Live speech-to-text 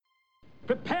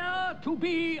to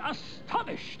be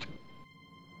astonished.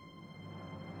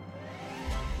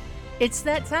 It's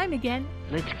that time again.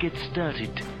 Let's get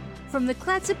started. From the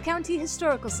Clatsop County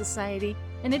Historical Society,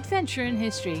 an adventure in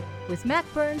history with Mac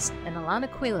Burns and Alana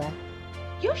Quilla.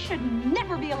 You should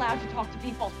never be allowed to talk to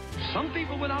people. Some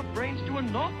people without brains do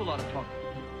an awful lot of talking.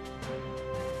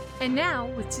 And now,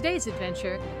 with today's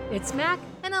adventure, it's Mac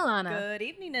and Alana. Good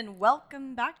evening and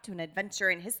welcome back to an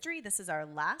adventure in history. This is our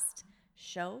last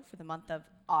show for the month of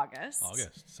August.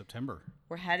 September.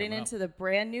 We're heading into the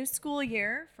brand new school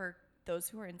year for those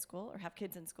who are in school or have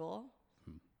kids in school.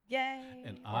 Yay.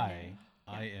 And I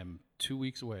am 2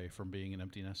 weeks away from being an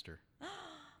empty nester.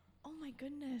 Oh my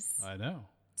goodness. I know.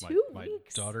 My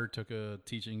weeks. daughter took a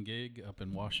teaching gig up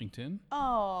in Washington.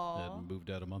 Oh. And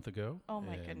moved out a month ago. Oh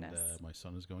my goodness. My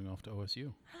son is going off to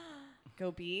OSU.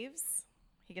 Go Beavs.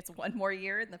 He gets one more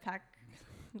year in the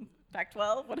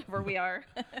Pac-12, whatever we are.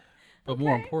 But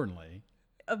more importantly,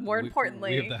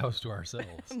 we have the house to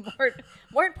ourselves.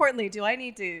 more importantly, do I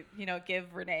need to,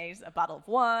 give Renee a bottle of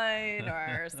wine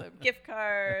or some gift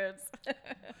cards?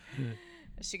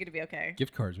 Is she going to be okay?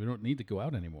 Gift cards. We don't need to go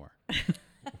out anymore.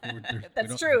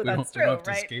 That's true. We don't have right?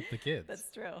 to escape the kids. That's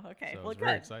true. Okay. So well, it's good.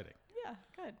 very exciting. Yeah,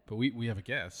 good. But we have a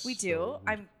guest. We do.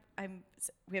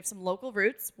 We have some local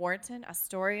roots: Warrenton,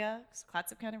 Astoria,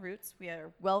 Clatsop County roots. We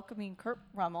are welcoming Kurt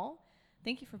Rummell.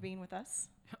 Thank you for being with us.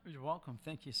 You're welcome.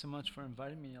 Thank you so much for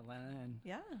inviting me, Alana. And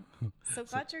yeah, so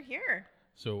glad you're here.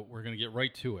 So we're going to get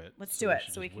right to it. Let's do it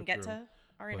so we can get to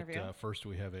our interview. But first,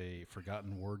 we have a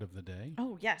forgotten word of the day.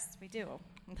 Oh, yes, we do.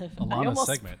 Alana's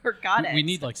segment. Forgot it. We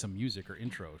need like some music or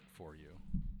intro for you.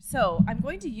 So I'm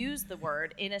going to use the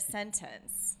word in a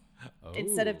sentence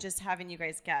instead of just having you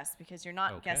guys guess because you're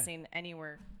not guessing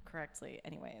anywhere correctly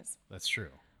anyways. That's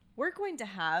true. We're going to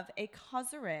have a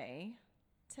causerie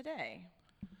today.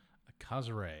 A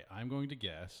causerie. I'm going to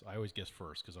guess. I always guess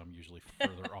first because I'm usually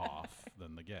further off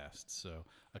than the guests. So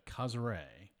a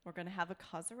causerie. We're going to have a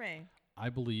causerie. I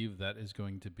believe that is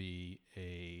going to be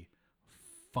a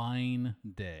fine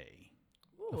day,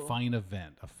 a fine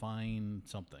event, a fine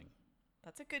something.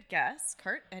 That's a good guess,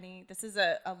 Kurt. This is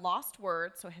a lost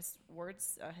word, so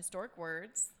historic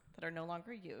words that are no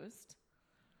longer used.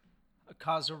 a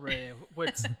causerie,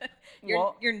 which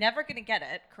you're never going to get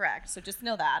it correct, so just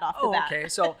know that off the bat. Okay,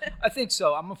 so I think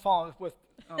so. I'm gonna follow with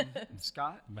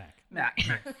Scott. Mac.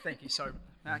 Thank you. Sorry,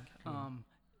 Mac.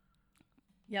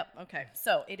 Yep. Okay.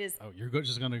 So it is. Oh, you're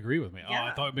just going to agree with me. Yeah. Oh,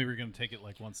 I thought maybe we were going to take it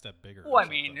like one step bigger. Well, I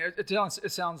mean, it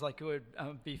sounds like it would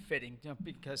be fitting,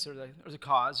 because there's a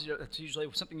cause. That's usually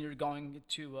something you're going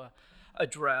to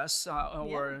address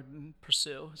or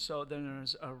pursue. So then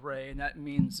there's array, and that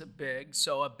means a big.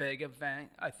 So a big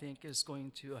event, I think, is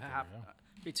going to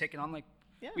be taken on. Like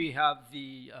we have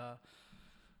the.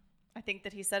 I think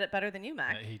that he said it better than you,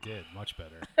 Mac. He did much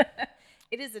better.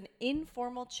 It is an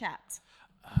informal chat.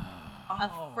 A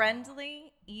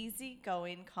friendly,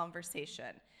 easygoing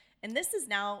conversation. And this is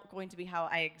now going to be how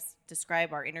I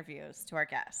describe our interviews to our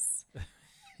guests.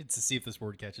 To see if this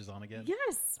word catches on again?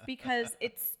 Yes, because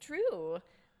it's true.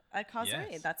 A causerie.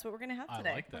 Yes. That's what we're going to have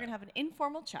today. I like that. We're going to have an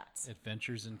informal chat.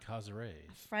 Adventures in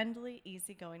causeries. Friendly,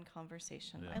 easygoing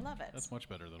conversation. Yeah, I love it. That's much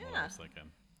better than what I was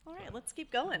thinking. All right, let's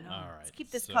keep going. All right. Let's keep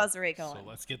this causerie going. So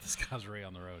let's get this causerie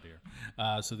on the road here.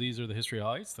 So these are the history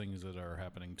highlights, things that are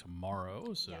happening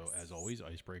tomorrow. So as always,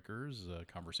 icebreakers,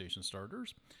 conversation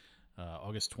starters.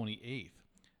 August 28th,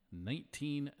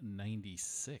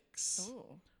 1996.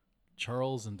 Ooh.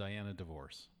 Charles and Diana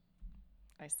divorce.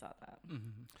 I saw that.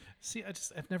 Mm-hmm. See,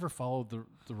 I've never followed the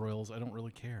royals. I don't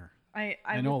really care. I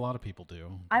I know a lot of people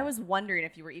do. I was wondering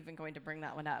if you were even going to bring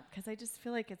that one up because I just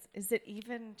feel like is it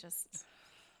even just,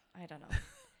 I don't know.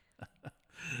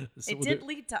 So it did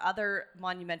lead to other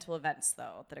monumental events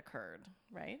though that occurred,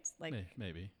 right? Like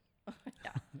maybe.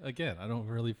 Yeah. Again, I don't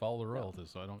really follow the royalties,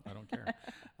 so I don't care.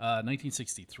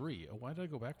 1963. Oh, why did I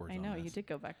go backwards? I know on this? you did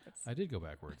go backwards. I did go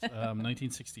backwards.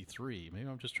 1963. Maybe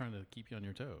I'm just trying to keep you on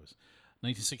your toes.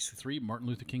 1963. Martin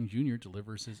Luther King Jr.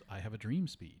 delivers his "I Have a Dream"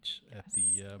 speech at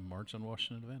the March on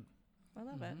Washington event. I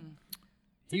love it.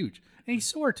 Huge, and he's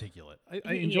so articulate. I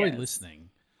He enjoy is.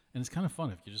 listening, and it's kind of fun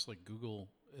if you just like Google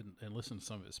and listen to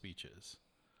some of his speeches.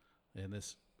 And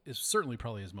this is certainly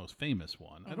probably his most famous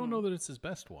one. I don't know that it's his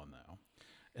best one though.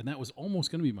 And that was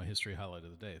almost going to be my history highlight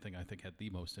of the day. I think had the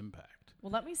most impact.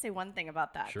 Well, let me say one thing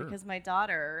about that Sure. because my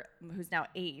daughter, who's now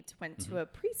 8, went to a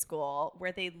preschool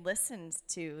where they listened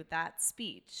to that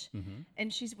speech,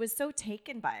 and she was so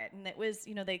taken by it. And it was,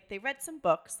 they read some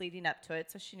books leading up to it,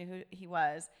 so she knew who he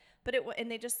was. But and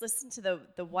they just listened to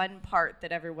the one part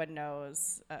that everyone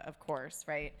knows, of course,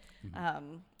 right?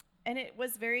 And it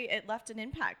left an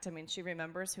impact. I mean, she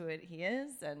remembers who he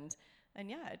is, and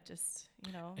yeah, it just,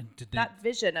 And did that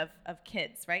vision of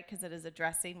kids, right? Because it is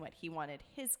addressing what he wanted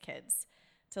his kids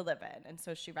to live in. And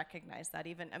so she recognized that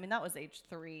that was age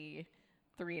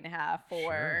 3.5, 4,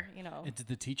 Sure. And did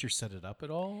the teacher set it up at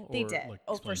all? They or, did. Like,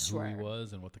 Oh, for explain who he sure.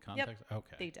 was and what the context? Yep,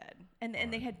 Okay. they did.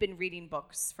 And they had been reading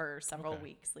books for several Okay.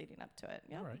 weeks leading up to it.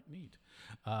 Yeah. All right, neat.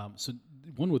 So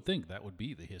one would think that would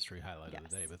be the history highlight of the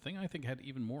day. Yes. The thing I think had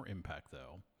even more impact,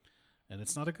 though, and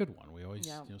it's not a good one. We always,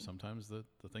 Yeah. sometimes the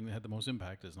thing that had the most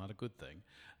impact is not a good thing.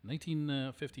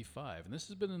 1955, and this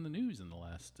has been in the news in the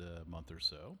last month or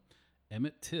so.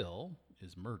 Emmett Till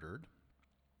is murdered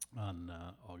on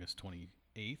August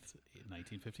 28th,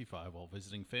 1955, while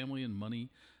visiting family in Money,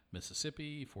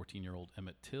 Mississippi. 14-year-old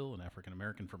Emmett Till, an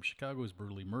African-American from Chicago, is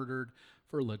brutally murdered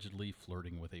for allegedly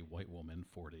flirting with a white woman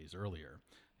 4 days earlier.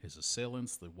 His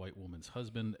assailants, the white woman's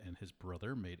husband and his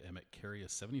brother, made Emmett carry a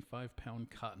 75-pound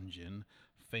cotton gin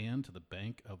fan to the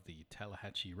bank of the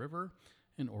Tallahatchie River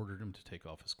and ordered him to take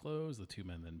off his clothes. The two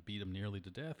men then beat him nearly to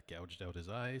death, gouged out his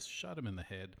eyes, shot him in the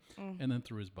head, and then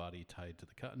threw his body tied to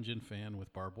the cotton gin fan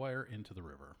with barbed wire into the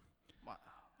river. Wow.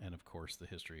 And of course, the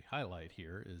history highlight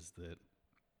here is that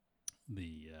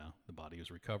the body was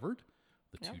recovered.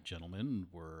 The two gentlemen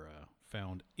were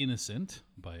found innocent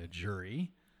by a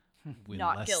jury.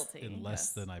 Not guilty, In less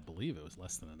yes. than, I believe it was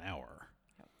less than an hour.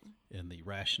 And the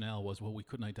rationale was, well, we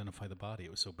couldn't identify the body.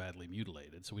 It was so badly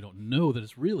mutilated. So we don't know that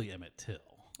it's really Emmett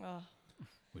Till,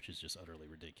 which is just utterly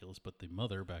ridiculous. But the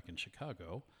mother back in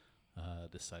Chicago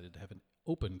decided to have an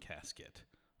open casket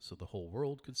so the whole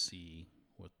world could see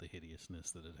what the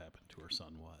hideousness that had happened to her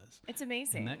son was. It's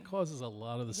amazing. And that causes a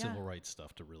lot of the civil rights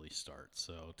stuff to really start.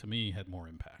 So to me, it had more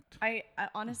impact. I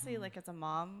honestly, like, as a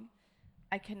mom,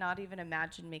 I cannot even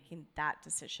imagine making that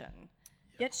decision.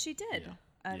 Yet she did. Yeah.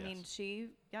 I Yes. mean,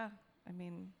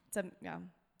 it's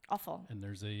awful. And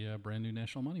there's a brand new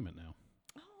national monument now.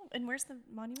 Oh, and where's the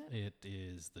monument? It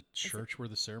is the church where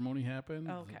the ceremony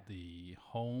happened, Oh, okay. the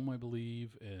home, I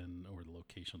believe, or the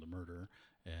location of the murder,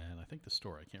 and I think the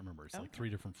store. I can't remember. It's like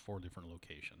 4 different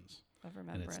locations. Of And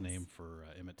remembrance. it's named for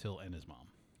Emmett Till and his mom.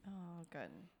 Oh, good.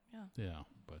 Yeah. Yeah,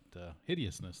 but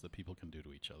hideousness that people can do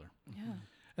to each other. Yeah.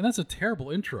 And that's a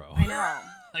terrible intro. I know.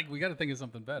 Like, we got to think of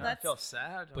something better. I feel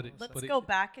sad. But it- almost. Let's go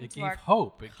back it into gave our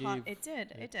hope. It It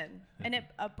did. And it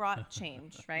brought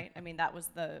change, right? I mean, that was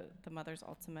the mother's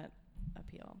ultimate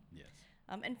appeal. Yes.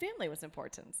 And family was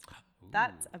important.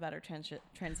 That's a better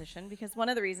transition, because one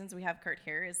of the reasons we have Kurt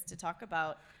here is to talk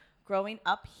about growing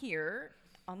up here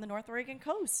on the North Oregon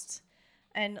coast.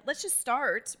 And let's just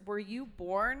start. Were you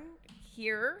born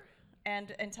here?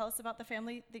 And tell us about the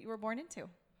family that you were born into.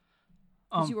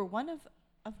 Because you were one of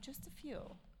just a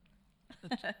few.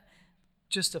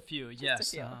 Just a few,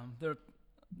 yes. few.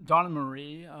 Don and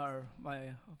Marie are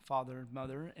my father and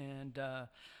mother, and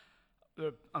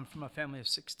I'm from a family of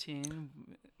 16.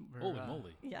 We're, Holy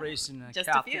moly. Yeah. Raised in a Just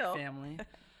a Catholic few. family,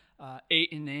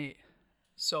 8 and 8.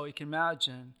 So you can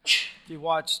imagine, if you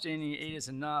watched any 8 is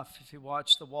enough. If you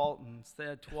watched the Waltons, they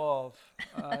had 12.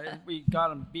 We got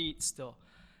them beat still.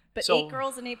 But So- 8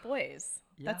 girls and 8 boys.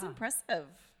 That's Yeah. impressive.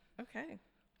 Okay.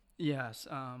 Yes,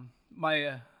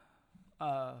 my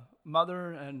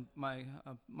mother and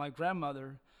my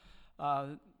grandmother,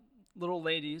 little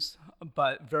ladies,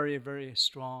 but very, very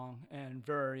strong and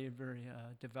very, very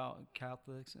devout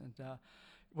Catholics. And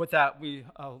with that, we,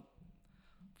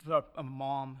 a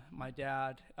mom, my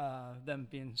dad, them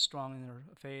being strong in their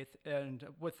faith, and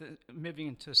with moving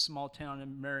into a small town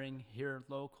and marrying here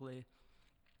locally,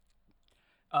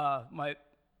 my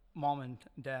mom and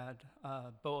dad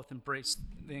both embraced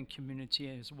the community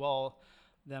as well,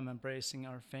 them embracing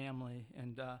our family,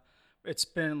 and it's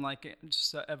been like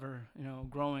just a ever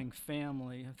growing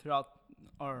family throughout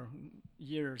our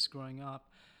years growing up.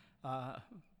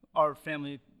 Our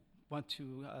family went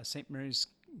to St. Mary's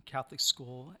Catholic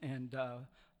School, and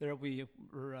there we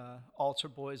were altar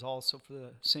boys also for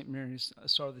the St. Mary's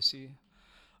Star of the Sea.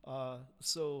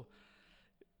 So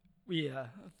we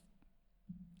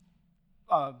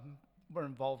we're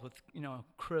involved with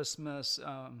Christmas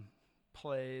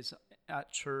plays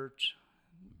at church.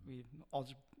 It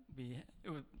was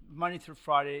Monday through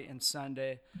Friday and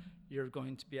Sunday. You're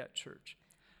going to be at church,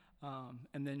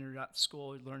 and then you're at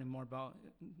school learning more about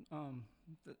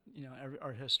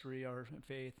our history, our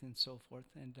faith, and so forth.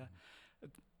 And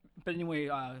but anyway,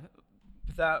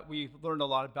 with that we learned a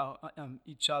lot about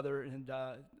each other and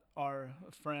our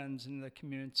friends in the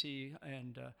community,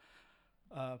 and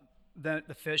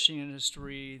the fishing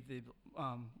industry, the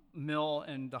mill,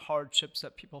 and the hardships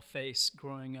that people face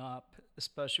growing up,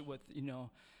 especially with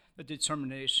the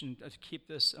determination to keep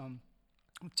this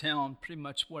town pretty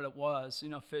much what it was,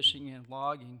 fishing and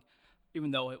logging,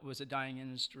 even though it was a dying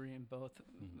industry in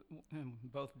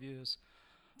both views.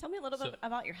 Tell me a little bit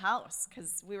about your house,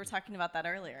 because we were talking about that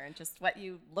earlier, and just what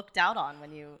you looked out on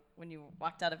when you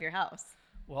walked out of your house.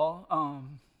 Well,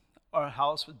 our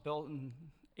house was built in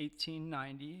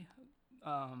 1890.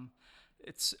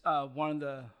 It's one of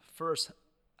the first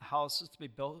houses to be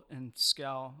built in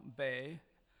Scal Bay.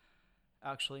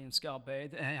 Actually, in Scal Bay,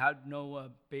 it had no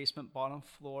basement, bottom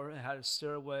floor. It had a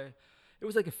stairway. It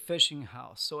was like a fishing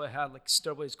house, so it had like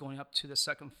stairways going up to the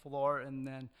second floor, and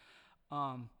then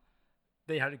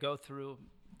they had to go through,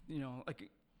 like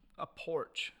a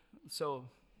porch. So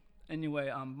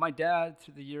anyway, my dad,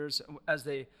 through the years, as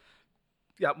they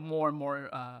got more and more,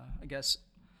 I guess,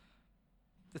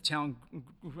 the town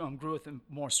grew with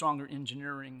more stronger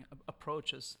engineering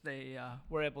approaches. They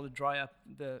were able to dry up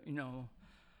the,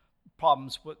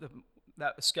 problems with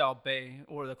that Scal Bay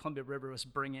or the Columbia River was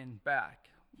bringing back.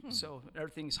 So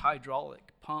everything's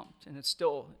hydraulic, pumped, and it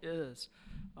still is.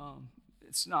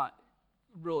 It's not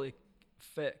really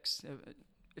fixed.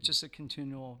 It's just a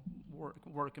continual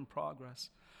work in progress.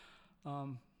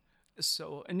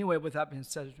 So anyway, with that being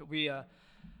said,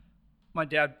 my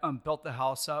dad built the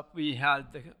house up. We had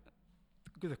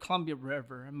the Columbia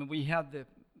River. I mean, we had the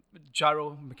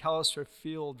Gyro McAllister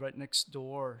Field right next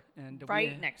door, and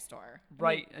Next door,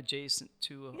 adjacent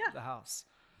to the house.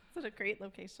 Is it a great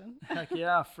location? Heck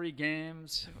yeah, free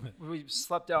games. We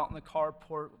slept out in the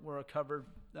carport. We're a covered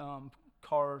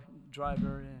car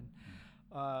driver,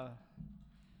 and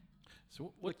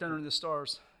so looked under the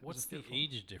stars. What's the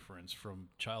age difference from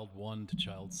child 1 to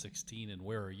child 16, and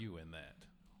where are you in that?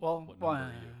 Well, what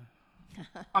number are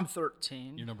you? I'm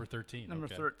 13. You're number 13. Number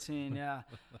okay. 13, yeah.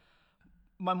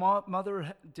 My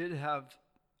mother did have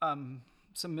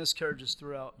some miscarriages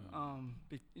throughout,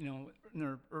 in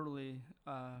her early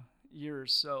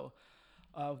years. So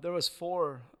there was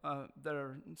 4 that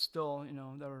are still,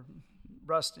 that were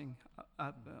resting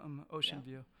at Ocean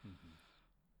View. Mm-hmm.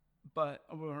 But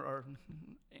we're our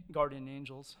guardian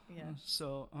angels. Yeah.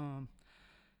 So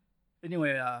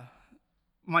anyway,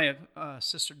 my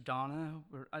sister Donna,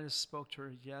 I just spoke to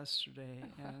her yesterday,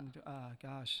 and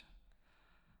gosh,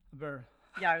 I better.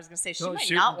 Yeah, I was gonna say she Don't might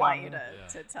shoot not want Donna.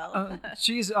 you to tell.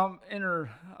 She's in her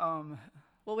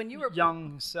well, when you were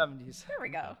young 70s. There we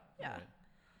go. Yeah. Right.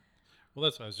 Well,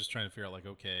 that's what I was just trying to figure out. Like,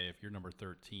 okay, if you're number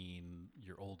 13,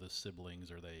 your oldest siblings,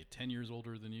 are they 10 years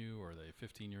older than you, or are they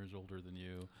 15 years older than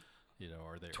you?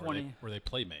 Are they 20? Were they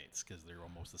playmates because they're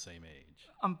almost the same age?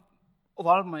 A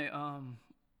lot of my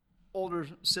older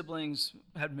siblings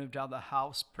had moved out of the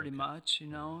house pretty much,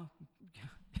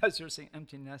 Because you're saying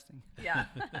empty nesting. Yeah.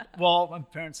 Well, my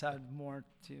parents had more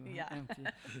to empty.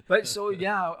 But so,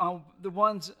 the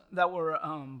ones that were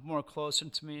more closer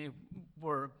to me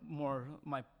were more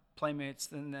my playmates.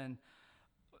 And then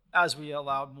as we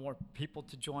allowed more people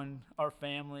to join our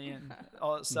family and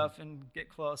all that stuff and get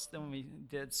close, then we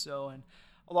did so. And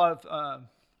a lot of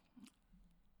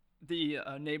the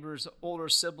neighbors, older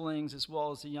siblings, as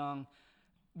well as the young,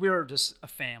 we were just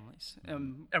families,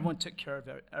 and everyone took care of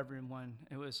everyone.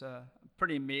 It was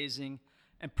pretty amazing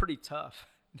and pretty tough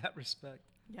in that respect.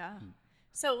 Yeah.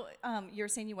 So you were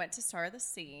saying you went to Star of the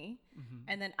Sea,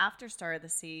 and then after Star of the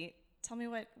Sea, tell me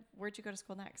where'd you go to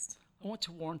school next? I went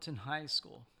to Warrenton High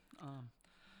School.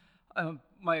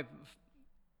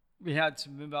 We had to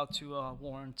move out to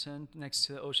Warrenton, next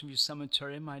to the Ocean View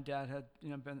Cemetery. My dad had,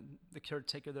 been the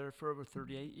caretaker there for over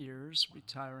 38 years,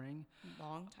 retiring.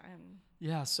 Long time.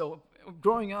 Yeah. So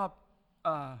growing up,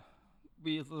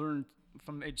 we learned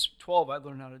from age 12. I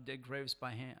learned how to dig graves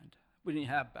by hand. We didn't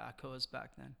have backhoes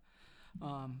back then,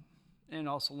 and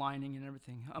also lining and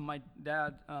everything. My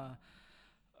dad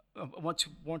went to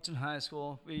Warrenton High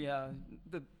School. We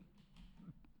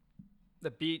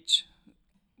the beach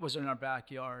was in our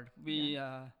backyard.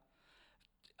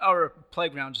 Our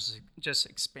playground just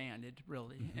expanded,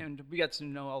 really, and we got to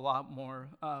know a lot more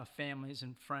families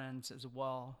and friends as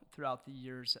well throughout the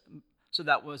years. So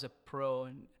that was a pro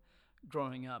in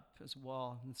growing up as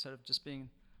well, instead of just being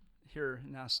here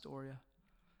in Astoria.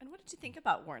 And what did you think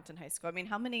about Warrenton High School? I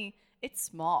mean, it's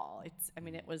small.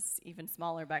 It was even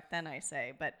smaller back then, I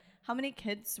say, but how many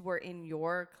kids were in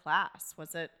your class?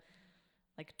 Was it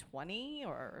like 20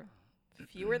 or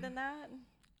fewer than that?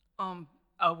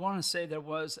 I want to say there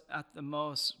was at the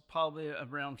most probably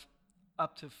around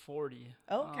up to 40.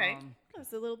 Oh, okay. It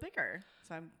was a little bigger.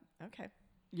 So I'm okay.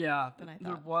 Yeah, than I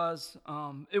there thought. was.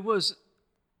 It was,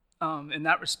 in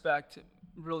that respect,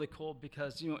 really cool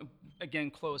because,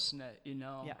 again, close-knit,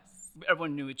 Yes.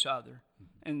 Everyone knew each other.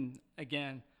 And,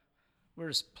 again, we're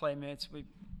just playmates. We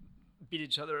beat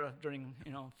each other during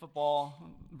football,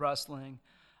 wrestling.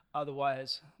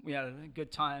 Otherwise, we had a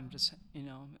good time just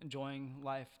enjoying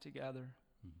life together.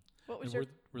 What was And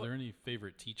were there any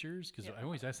favorite teachers? Because I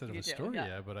always ask that of You do, Astoria,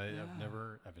 yeah. but I've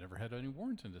never had any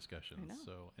Warrenton discussions. I know.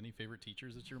 So, any favorite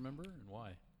teachers that you remember and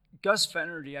why? Gus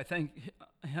Fennerty, I think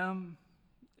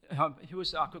he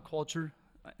was the aquaculture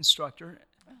instructor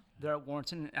there at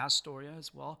Warrenton and Astoria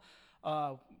as well.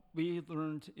 We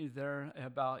learned there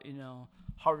about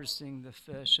harvesting the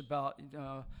fish, about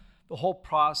the whole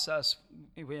process.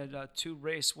 We had 2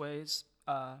 raceways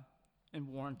in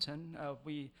Warrenton.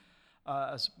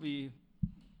 As we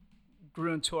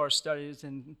grew into our studies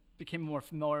and became more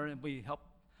familiar, and we helped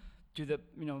do the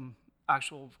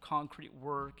actual concrete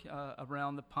work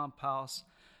around the pump house.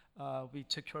 We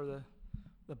took care of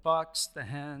the bucks, the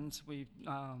hens. We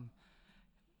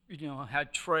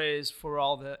had trays for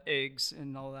all the eggs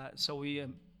and all that. So we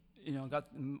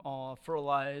got them all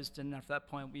fertilized, and after that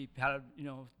point we had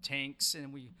tanks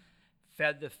and we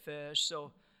fed the fish.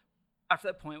 So after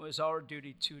that point, it was our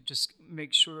duty to just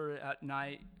make sure at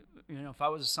night, if I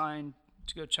was assigned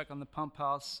to go check on the pump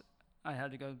house, I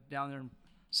had to go down there and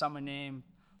sign my name,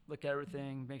 look at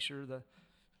everything, make sure the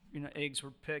eggs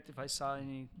were picked if I saw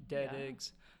any dead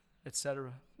eggs,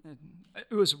 etc.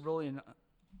 It was really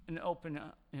an open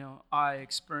eye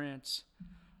experience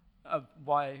of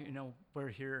why we're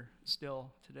here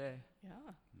still today.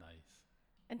 Yeah. Nice.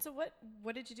 And so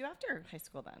what did you do after high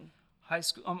school then? High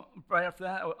school. Right after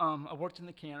that, I worked in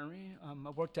the cannery. I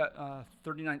worked at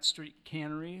 39th Street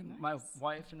Cannery. Nice. My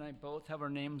wife and I both have our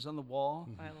names on the wall.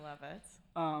 I love it.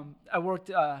 I worked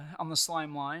on the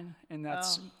slime line, and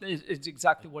it's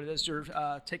exactly what it is. You're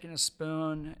taking a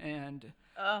spoon and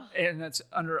that's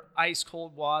under ice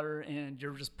cold water, and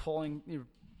you're just you're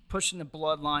pushing the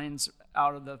bloodlines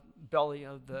out of the belly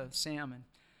of the salmon.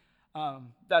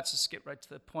 That's to skip right to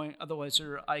the point. Otherwise,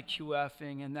 you're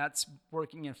IQFing, and that's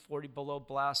working in 40 below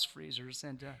blast freezers.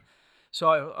 And so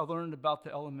I learned about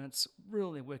the elements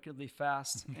really wickedly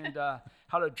fast, and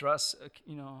how to dress,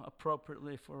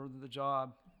 appropriately for the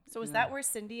job. So was that where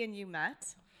Cindy and you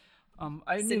met?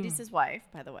 Cindy's his wife,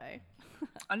 by the way.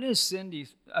 I knew Cindy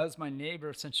as my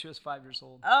neighbor since she was 5 years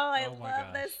old. Oh, I my love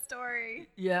gosh. this story.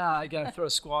 Yeah, I got to throw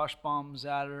squash bombs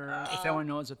at her, if anyone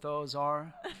knows what those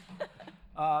are.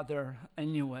 There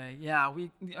anyway. Yeah,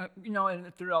 we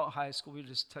and throughout high school we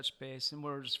just touched base and we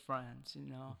were just friends,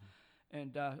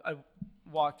 And I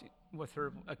walked with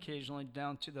her occasionally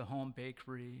down to the home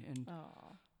bakery, and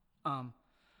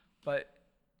but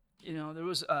there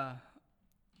was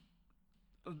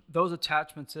those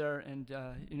attachments there, and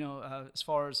as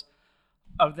far as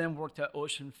I then worked at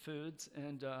Ocean Foods,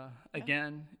 and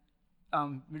again.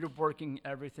 You're working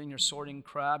everything. You're sorting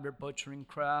crab, you're butchering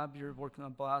crab, you're working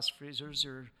on blast freezers,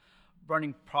 you're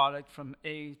running product from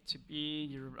A to B,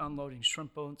 you're unloading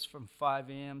shrimp boats from 5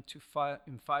 a.m. to 5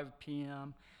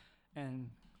 p.m. and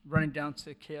running down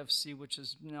to KFC, which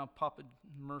is now Papa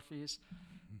Murphy's,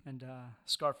 and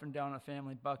scarfing down a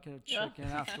family bucket of chicken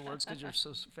afterwards because you're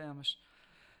so famished.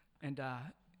 And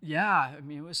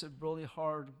it was a really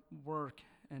hard work,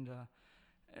 and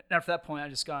after that point, I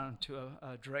just got onto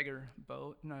a dragger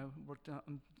boat, and I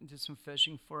did some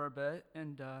fishing for a bit,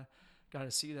 and got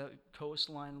to see the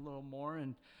coastline a little more.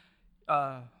 And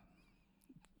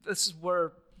this is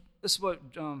what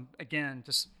again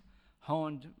just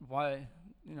honed why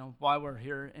we're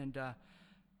here, and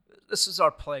this is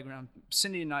our playground.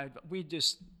 Cindy and I, we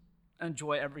just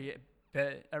enjoy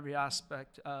every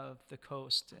aspect of the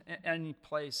coast. Any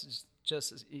place is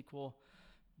just as equal,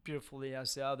 beautifully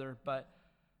as the other, but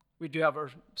we do have our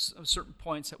certain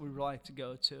points that we like to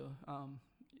go to,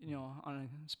 on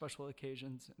special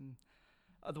occasions. And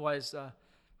otherwise,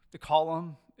 the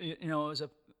column, is a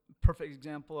perfect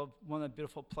example of one of the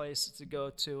beautiful places to go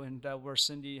to, and where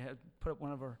Cindy had put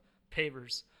one of her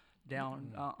pavers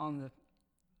down on the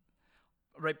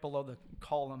right below the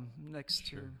column next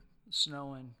to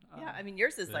snow and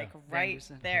yours is like right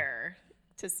there.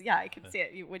 I can see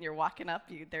it when you're walking up.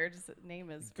 There's the name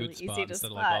is Good really spot easy to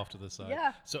instead spot. of like off to the side.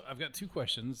 Yeah. So I've got 2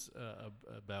 questions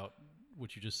about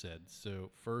what you just said. So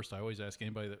first, I always ask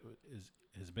anybody that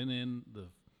has been in the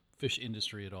fish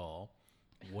industry at all,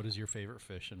 what is your favorite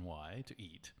fish and why to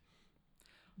eat?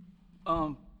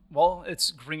 Well, it's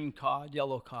green cod,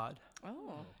 yellow cod.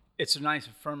 Oh. It's nice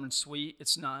and firm and sweet.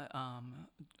 It's not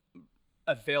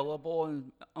available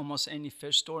in almost any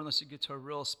fish store unless you get to a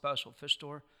real special fish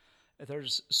store.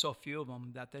 There's so few of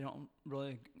them that they don't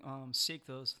really seek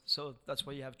those. So that's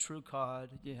why you have true cod.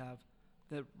 You have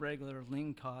the regular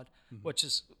lean cod, which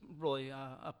is really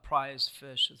a prized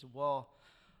fish as well.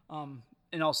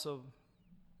 And also,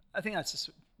 I think that's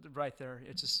just right there.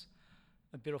 It's just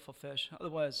a beautiful fish.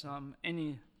 Otherwise, I'm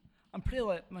pretty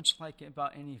much like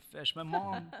about any fish. My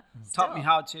mom taught me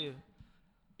how to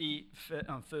eat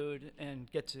food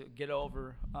and get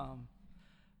over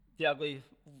the ugly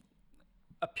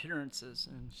appearances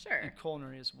and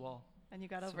culinary as well. And you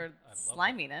got over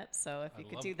sliming it, so if you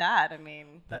could do that. that, I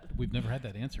mean... We've never had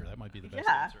that answer. That might be the best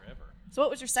Yeah. answer ever. So what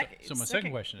was your second... So my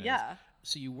second question is, yeah.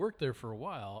 so you worked there for a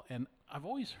while, and I've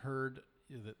always heard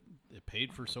that it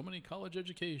paid for so many college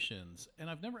educations, and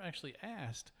I've never actually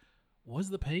asked, was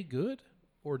the pay good,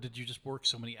 or did you just work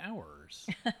so many hours?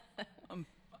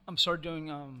 I'm sorry,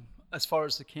 doing as far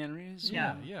as the canneries.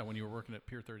 Yeah, when you were working at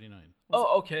Pier 39.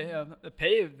 Oh, okay. The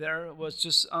pay there was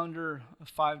just under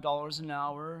 $5 an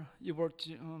hour. You worked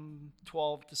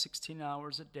 12 to 16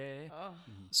 hours a day. Oh.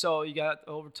 So you got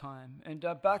overtime. And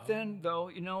back then, though,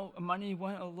 money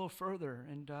went a little further.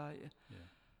 And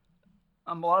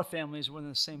a lot of families were in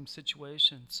the same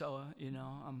situation. So,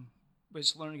 I'm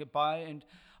just learning to get by. And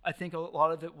I think a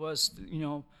lot of it was,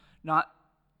 not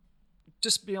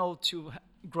just being able to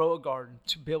grow a garden,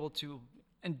 to be able to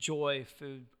enjoy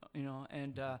food,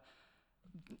 and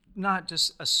not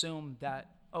just assume that,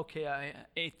 okay, I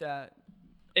ate that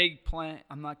eggplant,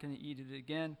 I'm not going to eat it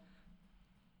again.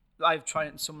 I've tried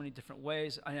it in so many different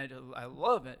ways. I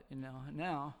love it,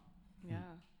 now. Yeah.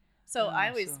 So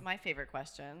my favorite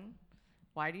question,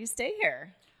 why do you stay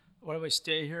here? Why do I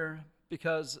stay here?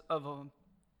 Because of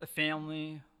a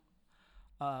family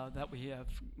that we have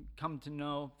come to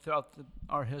know throughout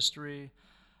our history,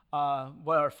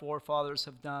 what our forefathers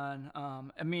have done.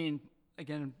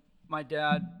 Again, my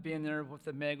dad being there with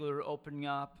the Megler opening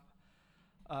up.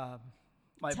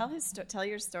 Tell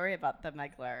your story about the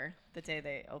Megler, the day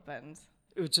they opened.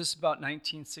 It was just about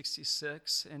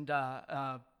 1966, and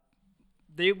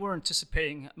they were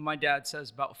anticipating, my dad says,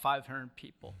 about 500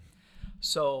 people.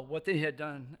 So what they had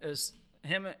done is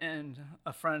him and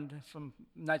a friend from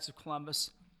Knights of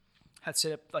Columbus had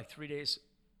set up like 3 days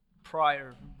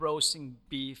prior, roasting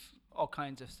beef, all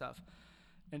kinds of stuff.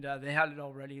 And they had it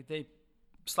all ready. They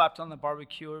slapped on the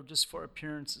barbecue just for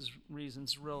appearances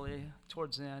reasons, really,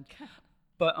 towards the end.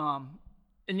 But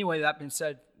anyway, that being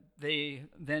said, they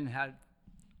then had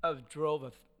a drove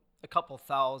of a couple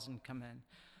thousand come in.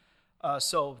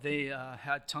 So they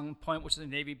had Tongue Point, which is a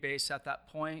Navy base at that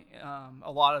point.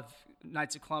 A lot of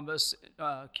Knights of Columbus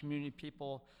community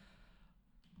people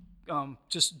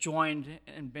just joined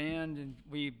and band, and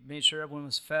we made sure everyone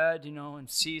was fed, and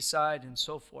Seaside and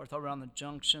so forth, around the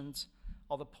junctions,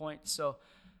 all the points. So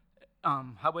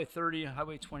Highway 30,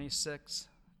 Highway 26,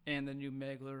 and the new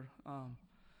Megler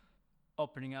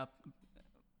opening up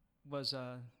was,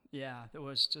 there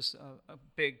was just a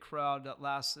big crowd that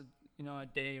lasted, a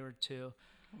day or two.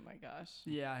 Oh my gosh.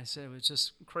 Yeah, I said it was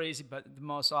just crazy, but the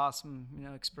most awesome,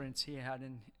 experience he had,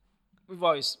 and we've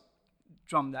always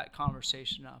drummed that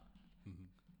conversation up.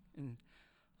 And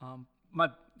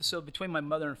so between my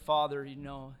mother and father, he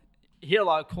had a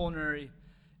lot of culinary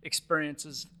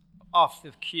experiences off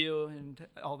the cue and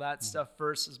all that stuff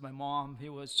versus my mom. He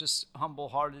was just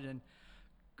humble-hearted and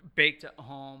baked at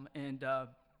home and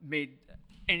made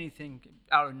anything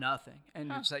out of nothing,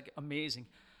 and it's like amazing.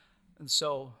 And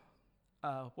so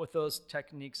with those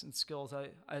techniques and skills,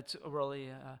 it's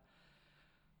really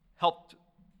helped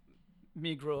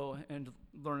me grow and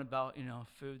learn about,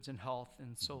 foods and health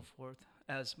and so forth,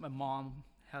 as my mom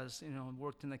has,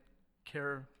 worked in the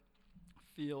care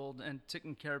field and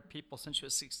taken care of people since she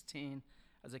was 16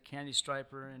 as a candy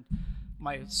striper, and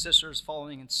my sister's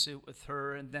following in suit with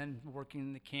her, and then working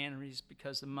in the canneries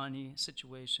because of the money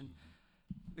situation.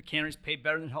 The canneries paid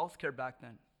better than healthcare back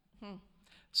then.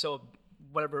 So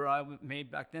whatever I made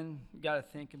back then, you got to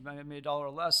think if I made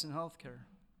 $1 less in healthcare.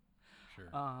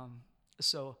 Sure.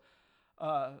 So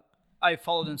I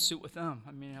followed in suit with them.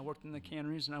 I worked in the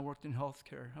canneries and I worked in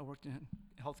healthcare. I worked in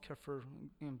healthcare for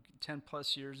 10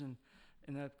 plus years in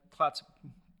the Clatsop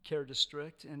Care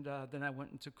District, and then I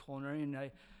went into culinary, and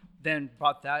I then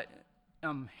brought that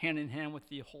hand in hand with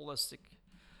the holistic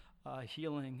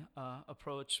healing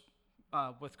approach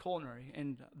with culinary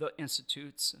and the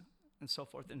institutes and so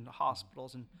forth, and the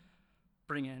hospitals, and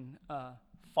bring in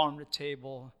farm to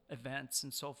table events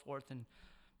and so forth, and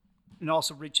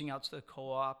also reaching out to the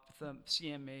co-op, the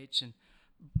CMH, and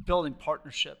building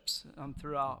partnerships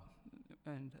throughout.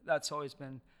 And that's always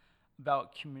been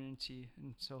about community.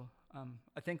 And so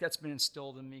I think that's been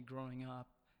instilled in me growing up.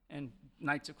 And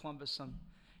Knights of Columbus,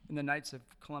 in the Knights of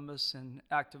Columbus, and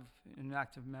active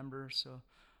member. So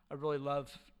I really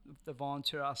love the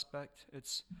volunteer aspect.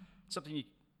 It's something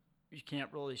you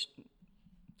can't really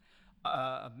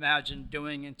imagine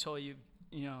doing until you've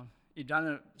done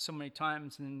it so many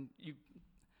times, and you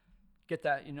get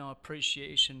that,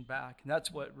 appreciation back. And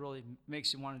that's what really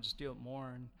makes you want to just do it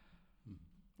more. And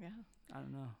Yeah. I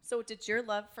don't know. So did your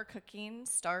love for cooking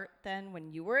start then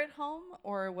when you were at home,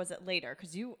 or was it later?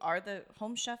 Because you are the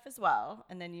home chef as well,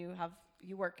 and then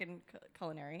you work in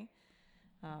culinary.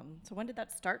 So when did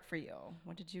that start for you?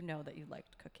 When did you know that you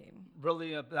liked cooking?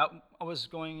 Really, I was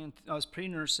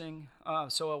pre-nursing.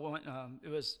 So I went, it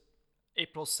was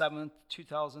April 7th,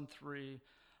 2003.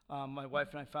 My wife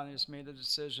and I finally just made the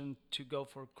decision to go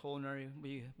for culinary.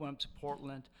 We went up to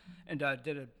Portland and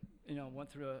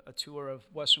went through a tour of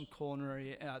Western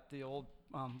culinary at the old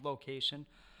location,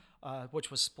 which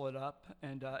was split up.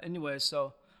 And anyway,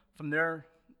 so from there,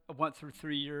 I went through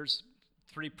 3 years,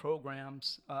 3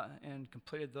 programs, and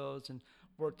completed those, and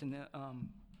worked in the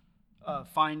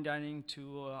fine dining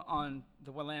on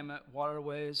the Willamette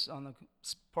waterways on the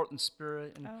Portland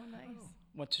Spirit. And Nice.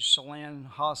 went to Chelan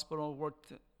Hospital,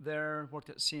 worked there, worked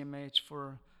at CMH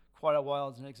for quite a while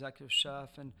as an executive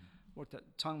chef, and worked at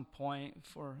Tongue Point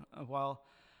for a while.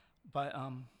 But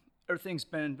everything's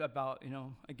been about,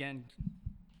 again,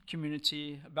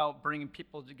 community, about bringing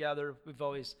people together. We've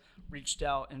always reached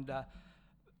out and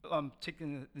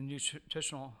taking the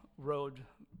nutritional road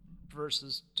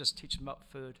versus just teaching about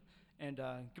food, and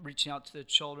reaching out to the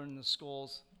children, the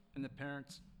schools, and the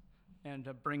parents, and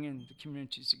bringing the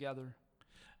communities together.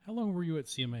 How long were you at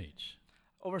CMH?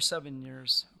 Over 7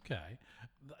 years. Okay,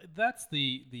 that's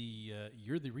the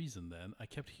you're the reason. Then I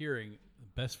kept hearing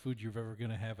the best food you're ever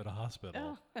going to have at a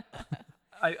hospital. Oh.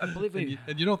 I believe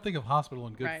and you don't think of hospital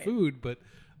and good Right. food, but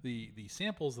the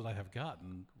samples that I have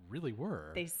gotten really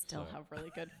were. They still have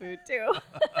really good food too.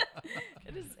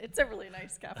 It's a really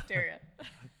nice cafeteria.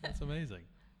 That's amazing.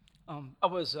 I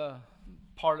was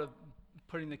part of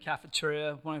putting the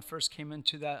cafeteria when I first came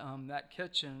into that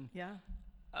kitchen. Yeah.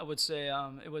 I would say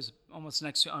it was almost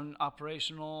next to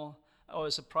unoperational. I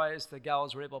was surprised the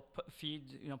gals were able to feed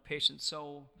patients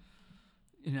so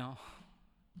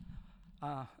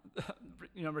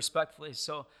respectfully.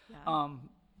 So Yeah.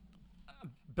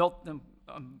 built them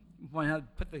when I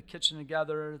had put the kitchen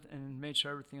together and made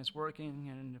sure everything was working,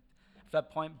 and at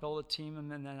that point built a team,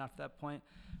 and then after that point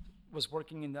was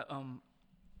working in the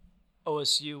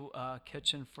OSU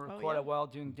kitchen for quite a while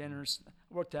doing dinners.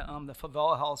 Worked at the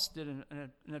Favela House, did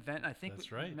an event. I think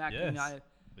That's right. Mac yes. and I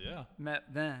Yeah.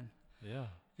 met then. Yeah.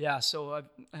 Yeah, so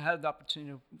I had the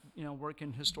opportunity to work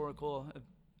in historical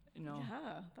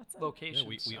Yeah, that's locations. Yeah,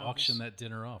 we So auctioned that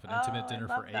dinner off, an intimate I dinner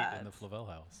love for 8 that. in the Flavel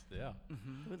House. Yeah.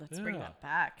 Ooh, let's bring Yeah. that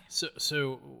back.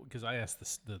 So because I asked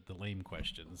the lame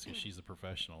questions, because she's a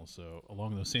professional. So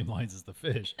along those same lines as the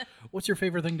fish, what's your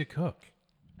favorite thing to cook?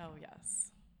 Oh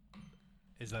yes.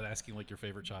 Is that asking like your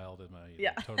favorite child? Am I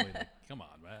Yeah. totally like, come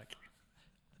on, Mac?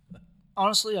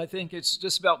 honestly, I think it's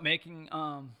just about making.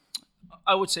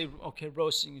 I would say,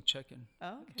 roasting a chicken,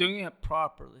 Okay. doing it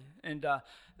properly, and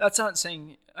that's not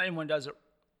saying anyone does it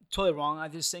totally wrong. I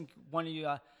just think when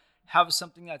you have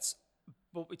something that's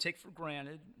what we take for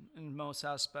granted in most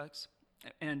aspects,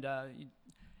 and you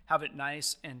have it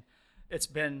nice, and it's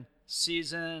been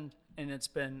seasoned, and it's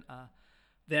been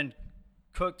then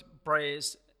cooked,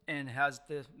 braised, and has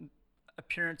the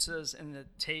appearances and the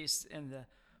taste and the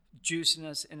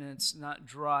juiciness, and it's not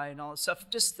dry and all that stuff.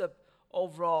 Just the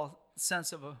overall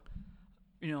sense of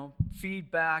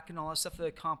feedback and all that stuff, the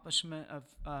accomplishment of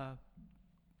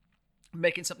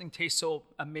making something taste so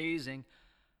amazing.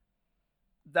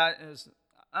 That is,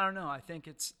 I don't know, I think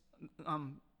it's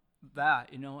that,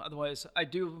 otherwise I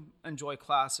do enjoy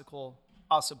classical,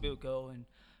 ossobuco, and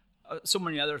so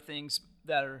many other things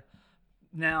that are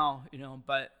now,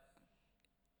 but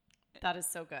That is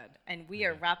so good. And we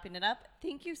are wrapping it up.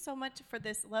 Thank you so much for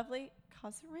this lovely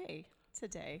causerie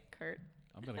today, Kurt.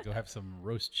 I'm going to go have some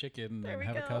roast chicken There and we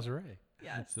have a go. causerie.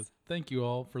 Yes. So thank you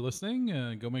all for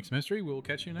listening. Go make some history. We'll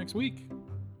catch you next week.